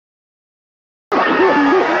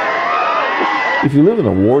If you live in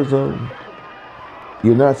a war zone,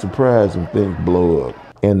 you're not surprised when things blow up.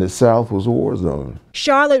 And the South was a war zone.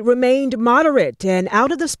 Charlotte remained moderate and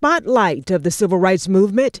out of the spotlight of the civil rights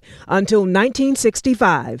movement until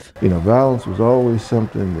 1965. Violence was always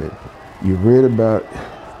something that you read about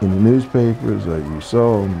in the newspapers or you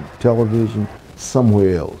saw on television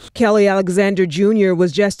somewhere else. Kelly Alexander Jr.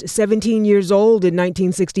 was just 17 years old in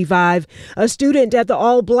 1965, a student at the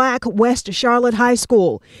all-black West Charlotte High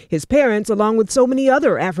School. His parents, along with so many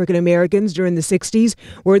other African Americans during the 60s,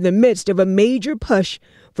 were in the midst of a major push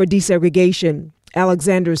for desegregation.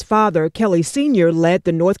 Alexander's father, Kelly Sr., led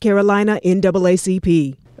the North Carolina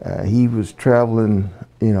NAACP. He was traveling,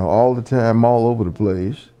 all the time, all over the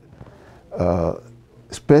place.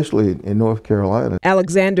 Especially in North Carolina.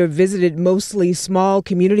 Alexander visited mostly small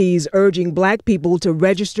communities, urging black people to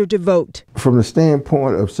register to vote. From the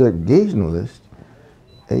standpoint of segregationists,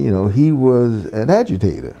 he was an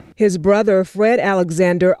agitator. His brother, Fred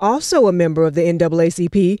Alexander, also a member of the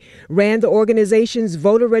NAACP, ran the organization's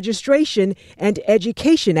voter registration and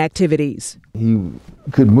education activities. He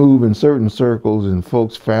could move in certain circles and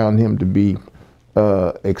folks found him to be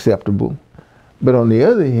acceptable. But on the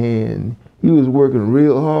other hand, he was working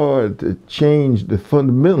real hard to change the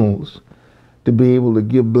fundamentals to be able to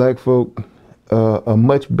give black folk a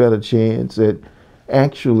much better chance at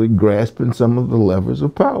actually grasping some of the levers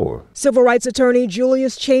of power. Civil rights attorney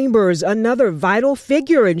Julius Chambers, another vital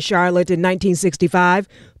figure in Charlotte in 1965,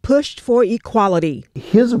 pushed for equality.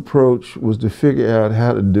 His approach was to figure out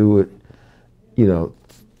how to do it,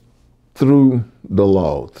 through the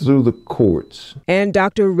law, through the courts. And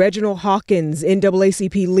Dr. Reginald Hawkins,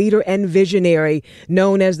 NAACP leader and visionary,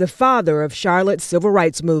 known as the father of Charlotte's civil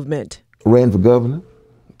rights movement. Ran for governor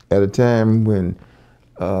at a time when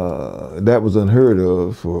that was unheard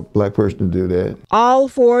of for a black person to do that. All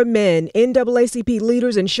four men, NAACP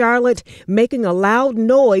leaders in Charlotte, making a loud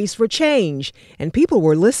noise for change. And people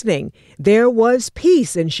were listening. There was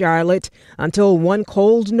peace in Charlotte until one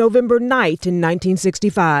cold November night in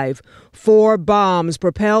 1965. 4 bombs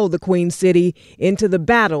propelled the Queen City into the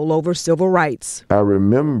battle over civil rights. I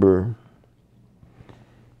remember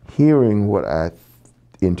hearing what I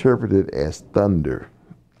interpreted as thunder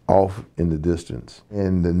off in the distance.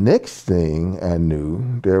 And the next thing I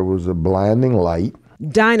knew, there was a blinding light.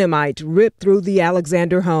 Dynamite ripped through the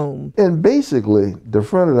Alexander home. And basically, the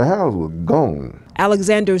front of the house was gone.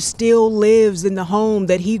 Alexander still lives in the home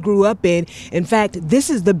that he grew up in. In fact, this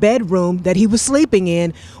is the bedroom that he was sleeping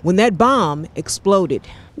in when that bomb exploded.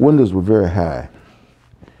 Windows were very high.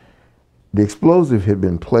 The explosive had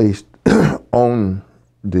been placed on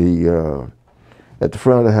at the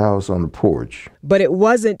front of the house on the porch. But it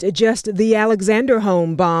wasn't just the Alexander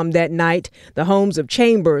home bombed that night. The homes of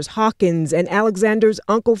Chambers, Hawkins, and Alexander's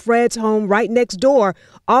Uncle Fred's home right next door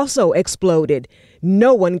also exploded.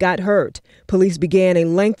 No one got hurt. Police began a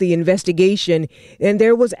lengthy investigation, and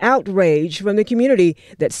there was outrage from the community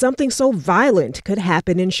that something so violent could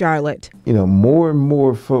happen in Charlotte. More and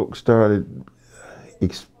more folks started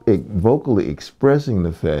vocally expressing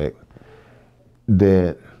the fact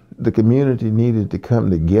that the community needed to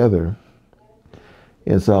come together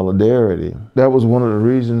in solidarity. That was one of the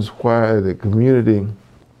reasons why the community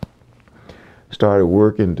started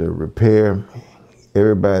working to repair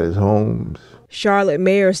everybody's homes. Charlotte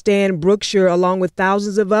Mayor Stan Brookshire, along with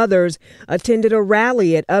thousands of others, attended a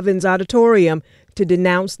rally at Ovens Auditorium to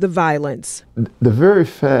denounce the violence. The very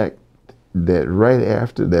fact that right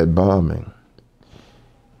after that bombing,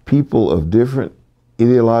 people of different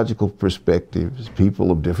ideological perspectives,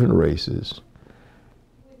 people of different races,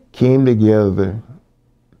 came together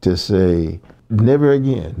to say, never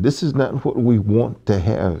again. This is not what we want to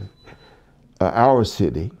have our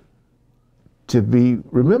city to be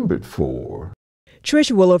remembered for.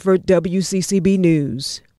 Trish Williford, WCCB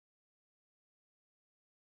News.